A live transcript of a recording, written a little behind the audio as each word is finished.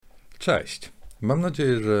Cześć, mam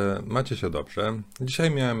nadzieję, że macie się dobrze.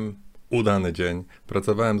 Dzisiaj miałem udany dzień,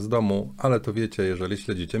 pracowałem z domu, ale to wiecie, jeżeli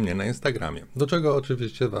śledzicie mnie na Instagramie, do czego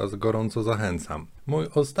oczywiście Was gorąco zachęcam. Mój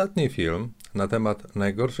ostatni film na temat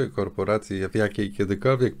najgorszej korporacji, w jakiej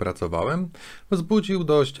kiedykolwiek pracowałem, wzbudził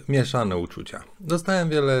dość mieszane uczucia. Dostałem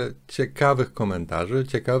wiele ciekawych komentarzy,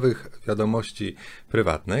 ciekawych wiadomości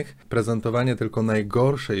prywatnych. Prezentowanie tylko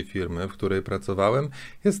najgorszej firmy, w której pracowałem,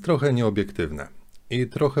 jest trochę nieobiektywne. I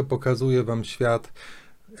trochę pokazuje Wam świat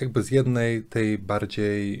jakby z jednej, tej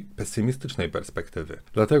bardziej pesymistycznej perspektywy.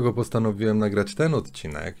 Dlatego postanowiłem nagrać ten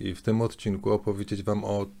odcinek i w tym odcinku opowiedzieć Wam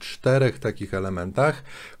o 4 takich elementach,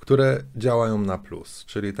 które działają na plus,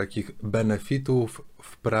 czyli takich benefitów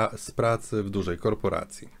z pracy w dużej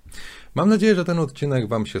korporacji. Mam nadzieję, że ten odcinek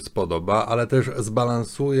Wam się spodoba, ale też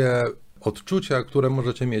zbalansuje odczucia, które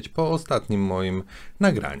możecie mieć po ostatnim moim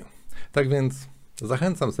nagraniu. Tak więc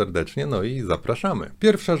zachęcam serdecznie, no i zapraszamy.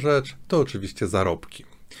 Pierwsza rzecz to oczywiście zarobki.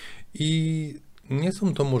 I nie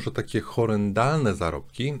są to może takie horrendalne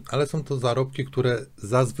zarobki, ale są to zarobki, które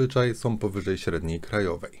zazwyczaj są powyżej średniej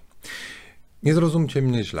krajowej. Nie zrozumcie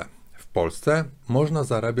mnie źle. W Polsce można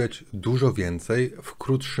zarabiać dużo więcej w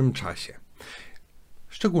krótszym czasie.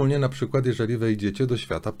 Szczególnie na przykład, jeżeli wejdziecie do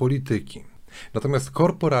świata polityki. Natomiast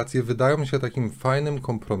korporacje wydają się takim fajnym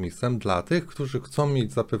kompromisem dla tych, którzy chcą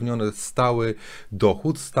mieć zapewniony stały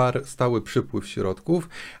dochód, stały przypływ środków,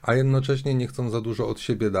 a jednocześnie nie chcą za dużo od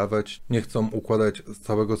siebie dawać, nie chcą układać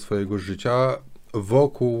całego swojego życia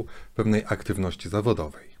wokół pewnej aktywności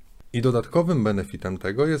zawodowej. I dodatkowym benefitem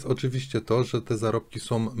tego jest oczywiście to, że te zarobki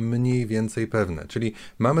są mniej więcej pewne, czyli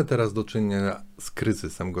mamy teraz do czynienia z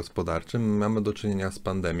kryzysem gospodarczym, mamy do czynienia z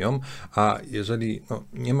pandemią, a jeżeli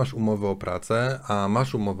nie masz umowy o pracę, a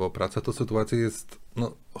masz umowę o pracę, to sytuacja jest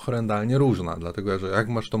horrendalnie różna, dlatego że jak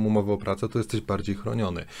masz tą umowę o pracę, to jesteś bardziej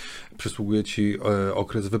chroniony. Przysługuje ci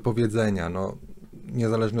okres wypowiedzenia,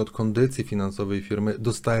 niezależnie od kondycji finansowej firmy,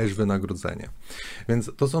 dostajesz wynagrodzenie.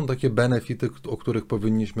 Więc to są takie benefity, o których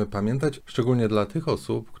powinniśmy pamiętać, szczególnie dla tych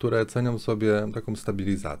osób, które cenią sobie taką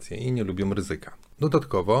stabilizację i nie lubią ryzyka.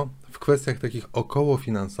 Dodatkowo, w kwestiach takich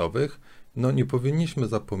okołofinansowych, nie powinniśmy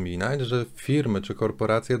zapominać, że firmy czy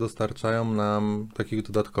korporacje dostarczają nam takich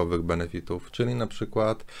dodatkowych benefitów, czyli na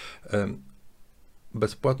przykład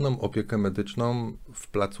bezpłatną opiekę medyczną w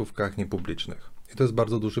placówkach niepublicznych. I to jest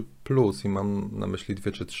bardzo duży plus i mam na myśli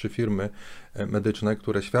 2 czy 3 firmy medyczne,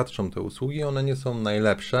 które świadczą te usługi. One nie są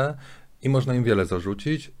najlepsze i można im wiele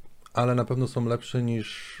zarzucić, ale na pewno są lepsze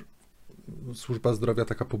niż służba zdrowia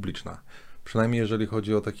taka publiczna. Przynajmniej jeżeli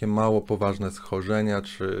chodzi o takie mało poważne schorzenia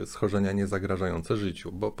czy schorzenia niezagrażające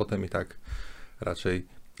życiu, bo potem i tak raczej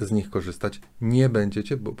z nich korzystać nie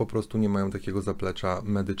będziecie, bo po prostu nie mają takiego zaplecza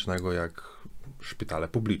medycznego jak szpitale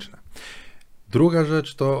publiczne. Druga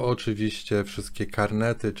rzecz to oczywiście wszystkie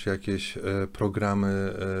karnety czy jakieś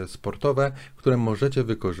programy sportowe, które możecie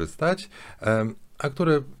wykorzystać, a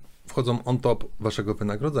które wchodzą on top waszego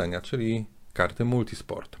wynagrodzenia, czyli karty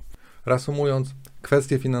multisport. Reasumując,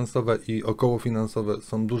 kwestie finansowe i okołofinansowe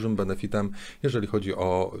są dużym benefitem, jeżeli chodzi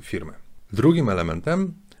o firmy. Drugim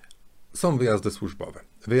elementem są wyjazdy służbowe.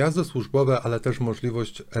 Wyjazdy służbowe, ale też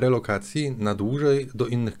możliwość relokacji na dłużej do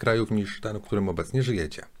innych krajów niż ten, w którym obecnie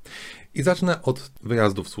żyjecie. I zacznę od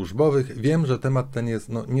wyjazdów służbowych. Wiem, że temat ten jest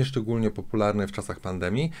nieszczególnie popularny w czasach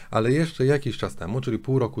pandemii, ale jeszcze jakiś czas temu, czyli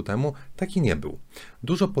pół roku temu, taki nie był.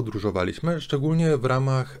 Dużo podróżowaliśmy, szczególnie w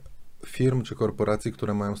ramach firm czy korporacji,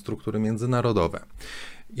 które mają struktury międzynarodowe.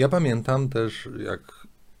 Ja pamiętam też, jak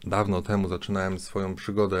dawno temu zaczynałem swoją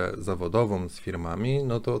przygodę zawodową z firmami,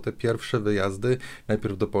 to te pierwsze wyjazdy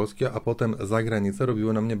najpierw do Polski, a potem za granicę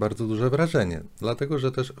robiły na mnie bardzo duże wrażenie, dlatego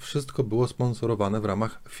że też wszystko było sponsorowane w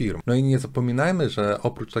ramach firm. I nie zapominajmy, że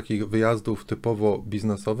oprócz takich wyjazdów typowo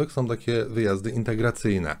biznesowych są takie wyjazdy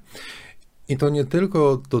integracyjne. I to nie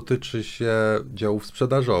tylko dotyczy się działów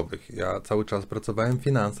sprzedażowych. Ja cały czas pracowałem w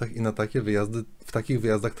finansach i w takich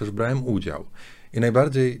wyjazdach też brałem udział. I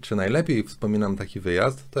najbardziej, czy najlepiej wspominam taki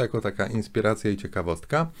wyjazd, to jako taka inspiracja i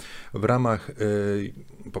ciekawostka w ramach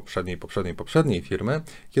poprzedniej firmy,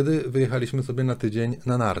 kiedy wyjechaliśmy sobie na tydzień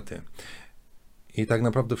na narty. I tak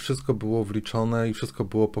naprawdę wszystko było wliczone i wszystko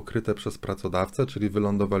było pokryte przez pracodawcę, czyli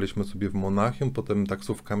wylądowaliśmy sobie w Monachium, potem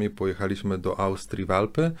taksówkami pojechaliśmy do Austrii w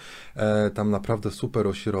Alpy, tam naprawdę super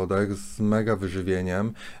ośrodek z mega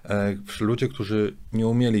wyżywieniem. Ludzie, którzy nie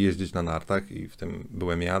umieli jeździć na nartach, i w tym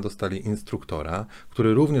byłem ja, dostali instruktora,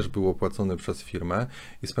 który również był opłacony przez firmę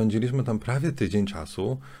i spędziliśmy tam prawie tydzień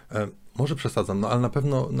czasu, może przesadzam, ale na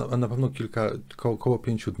pewno około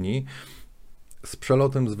 5 dni, z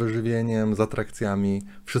przelotem, z wyżywieniem, z atrakcjami,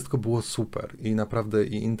 wszystko było super i naprawdę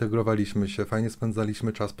integrowaliśmy się, fajnie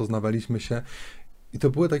spędzaliśmy czas, poznawaliśmy się I to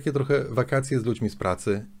były takie trochę wakacje z ludźmi z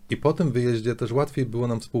pracy i po tym wyjeździe też łatwiej było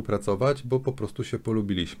nam współpracować, bo po prostu się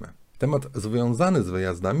polubiliśmy. Temat związany z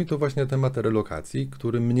wyjazdami to właśnie temat relokacji,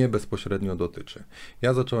 który mnie bezpośrednio dotyczy.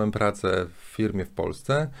 Ja zacząłem pracę w firmie w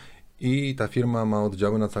Polsce i ta firma ma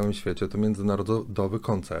oddziały na całym świecie, to międzynarodowy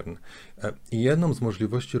koncern. I jedną z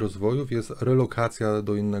możliwości rozwojów jest relokacja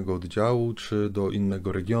do innego oddziału, czy do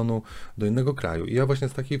innego regionu, do innego kraju. I ja właśnie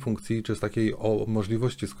z takiej funkcji, czy z takiej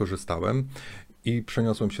możliwości skorzystałem i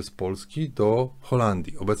przeniosłem się z Polski do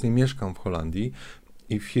Holandii. Obecnie mieszkam w Holandii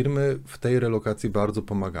i firmy w tej relokacji bardzo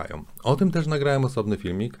pomagają. O tym też nagrałem osobny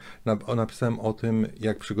filmik. Napisałem o tym,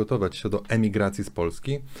 jak przygotować się do emigracji z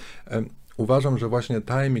Polski. Uważam, że właśnie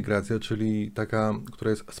ta emigracja, czyli taka,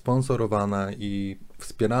 która jest sponsorowana i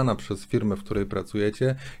wspierana przez firmę, w której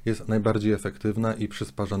pracujecie, jest najbardziej efektywna i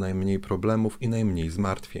przysparza najmniej problemów i najmniej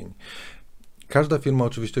zmartwień. Każda firma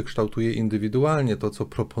oczywiście kształtuje indywidualnie to, co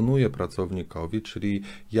proponuje pracownikowi, czyli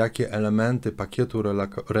jakie elementy pakietu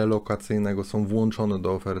relokacyjnego są włączone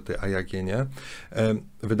do oferty, a jakie nie.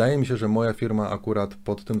 Wydaje mi się, że moja firma akurat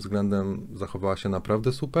pod tym względem zachowała się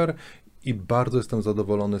naprawdę super i bardzo jestem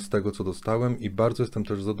zadowolony z tego, co dostałem i bardzo jestem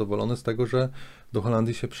też zadowolony z tego, że do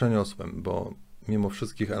Holandii się przeniosłem, bo mimo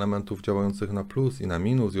wszystkich elementów działających na plus i na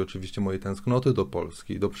minus i oczywiście mojej tęsknoty do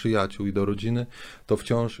Polski, do przyjaciół i do rodziny, to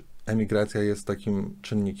wciąż emigracja jest takim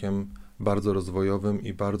czynnikiem bardzo rozwojowym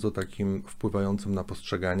i bardzo takim wpływającym na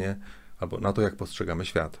postrzeganie albo na to, jak postrzegamy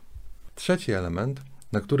świat. Trzeci element,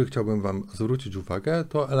 na który chciałbym Wam zwrócić uwagę,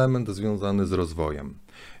 to element związany z rozwojem.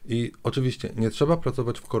 I oczywiście nie trzeba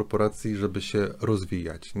pracować w korporacji, żeby się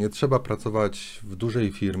rozwijać. Nie trzeba pracować w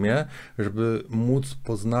dużej firmie, żeby móc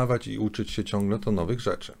poznawać i uczyć się ciągle to nowych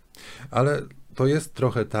rzeczy. Ale to jest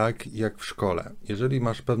trochę tak jak w szkole. Jeżeli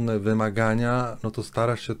masz pewne wymagania, no to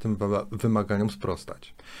starasz się tym wymaganiom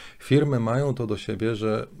sprostać. Firmy mają to do siebie,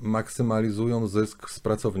 że maksymalizują zysk z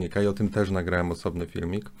pracownika i o tym też nagrałem osobny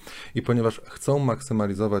filmik. I ponieważ chcą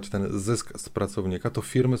maksymalizować ten zysk z pracownika, to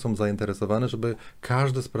firmy są zainteresowane, żeby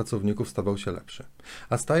każdy z pracowników stawał się lepszy.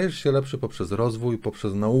 A stajesz się lepszy poprzez rozwój,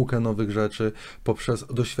 poprzez naukę nowych rzeczy, poprzez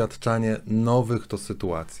doświadczanie nowych to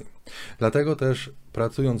sytuacji. Dlatego też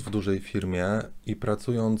pracując w dużej firmie i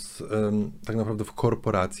pracując tak naprawdę w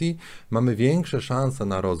korporacji, mamy większe szanse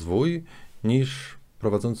na rozwój niż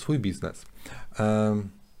prowadząc swój biznes.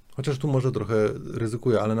 Chociaż tu może trochę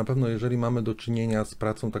ryzykuję, ale na pewno jeżeli mamy do czynienia z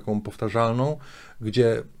pracą taką powtarzalną,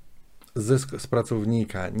 gdzie zysk z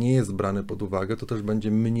pracownika nie jest brany pod uwagę, to też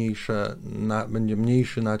będzie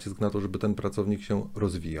mniejszy nacisk na to, żeby ten pracownik się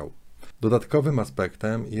rozwijał. Dodatkowym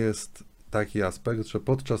aspektem jest taki aspekt, że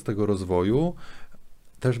podczas tego rozwoju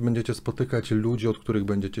też będziecie spotykać ludzi, od których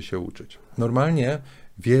będziecie się uczyć. Normalnie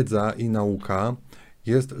wiedza i nauka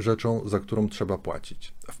jest rzeczą, za którą trzeba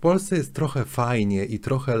płacić. W Polsce jest trochę fajnie i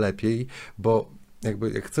trochę lepiej, bo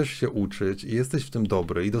jak chcesz się uczyć i jesteś w tym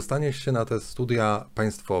dobry i dostaniesz się na te studia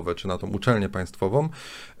państwowe, czy na tą uczelnię państwową,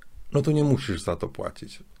 no to nie musisz za to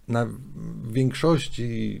płacić. Na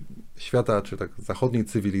większości świata, czy tak zachodniej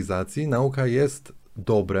cywilizacji, nauka jest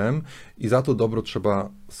dobrem i za to dobro trzeba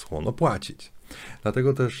słono płacić.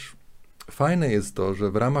 Dlatego też fajne jest to,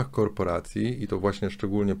 że w ramach korporacji, i to właśnie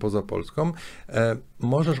szczególnie poza Polską,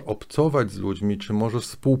 możesz obcować z ludźmi, czy możesz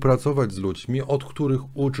współpracować z ludźmi, od których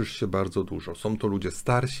uczysz się bardzo dużo. Są to ludzie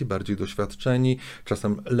starsi, bardziej doświadczeni,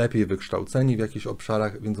 czasem lepiej wykształceni w jakichś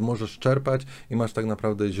obszarach, więc możesz czerpać i masz tak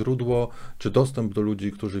naprawdę źródło, czy dostęp do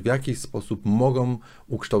ludzi, którzy w jakiś sposób mogą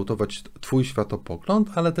ukształtować Twój światopogląd,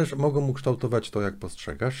 ale też mogą ukształtować to, jak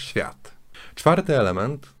postrzegasz świat. Czwarty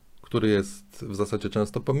element, który jest w zasadzie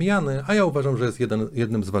często pomijany, a ja uważam, że jest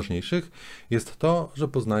jednym z ważniejszych, jest to, że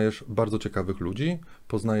poznajesz bardzo ciekawych ludzi,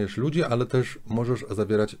 ale też możesz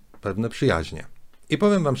zawierać pewne przyjaźnie. I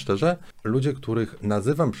powiem Wam szczerze, ludzie, których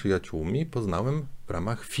nazywam przyjaciółmi, poznałem w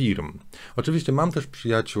ramach firm. Oczywiście mam też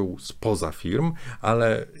przyjaciół spoza firm,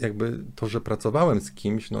 ale jakby to, że pracowałem z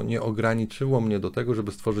kimś, no nie ograniczyło mnie do tego,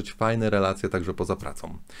 żeby stworzyć fajne relacje także poza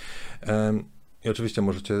pracą. I oczywiście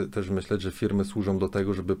możecie też myśleć, że firmy służą do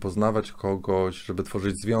tego, żeby poznawać kogoś, żeby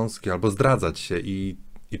tworzyć związki albo zdradzać się i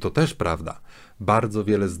to też prawda. Bardzo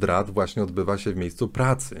wiele zdrad właśnie odbywa się w miejscu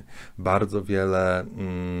pracy. Bardzo wiele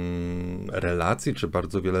relacji czy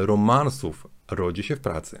bardzo wiele romansów rodzi się w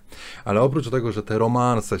pracy. Ale oprócz tego, że te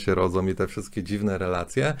romanse się rodzą i te wszystkie dziwne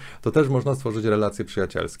relacje, to też można stworzyć relacje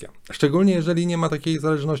przyjacielskie. Szczególnie jeżeli nie ma takiej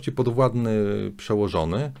zależności podwładny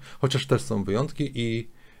przełożony, chociaż też są wyjątki i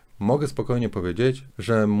mogę spokojnie powiedzieć,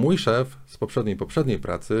 że mój szef z poprzedniej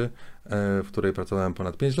pracy, w której pracowałem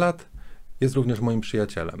ponad 5 lat, jest również moim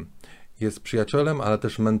przyjacielem. Jest przyjacielem, ale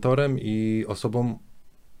też mentorem i osobą,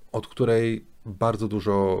 od której bardzo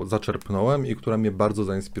dużo zaczerpnąłem i która mnie bardzo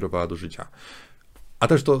zainspirowała do życia. A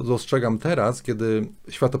też to dostrzegam teraz, kiedy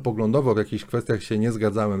światopoglądowo w jakichś kwestiach się nie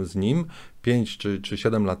zgadzałem z nim 5 czy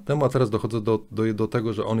 7 lat temu, a teraz dochodzę do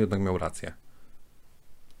tego, że on jednak miał rację.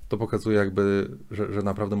 To pokazuje jakby, że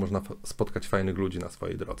naprawdę można spotkać fajnych ludzi na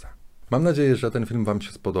swojej drodze. Mam nadzieję, że ten film Wam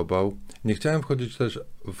się spodobał. Nie chciałem wchodzić też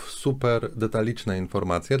w super detaliczne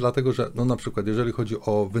informacje, dlatego że no na przykład jeżeli chodzi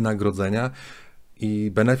o wynagrodzenia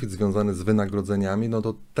i benefit związany z wynagrodzeniami, no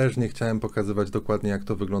to też nie chciałem pokazywać dokładnie, jak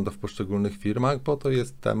to wygląda w poszczególnych firmach, bo to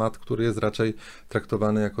jest temat, który jest raczej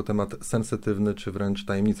traktowany jako temat sensytywny, czy wręcz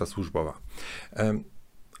tajemnica służbowa.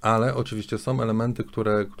 Ale oczywiście są elementy,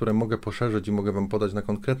 które mogę poszerzyć i mogę Wam podać na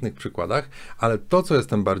konkretnych przykładach, ale to, co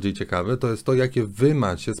jestem bardziej ciekawy, to jest to, jakie Wy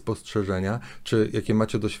macie spostrzeżenia, czy jakie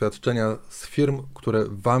macie doświadczenia z firm, które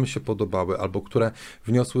Wam się podobały, albo które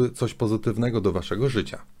wniosły coś pozytywnego do Waszego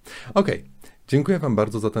życia. Okej, dziękuję Wam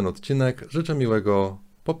bardzo za ten odcinek, życzę miłego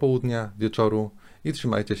popołudnia, wieczoru i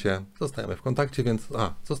trzymajcie się, zostajemy w kontakcie, więc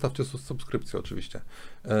zostawcie subskrypcję oczywiście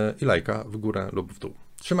i lajka w górę lub w dół.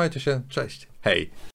 Trzymajcie się, cześć, hej!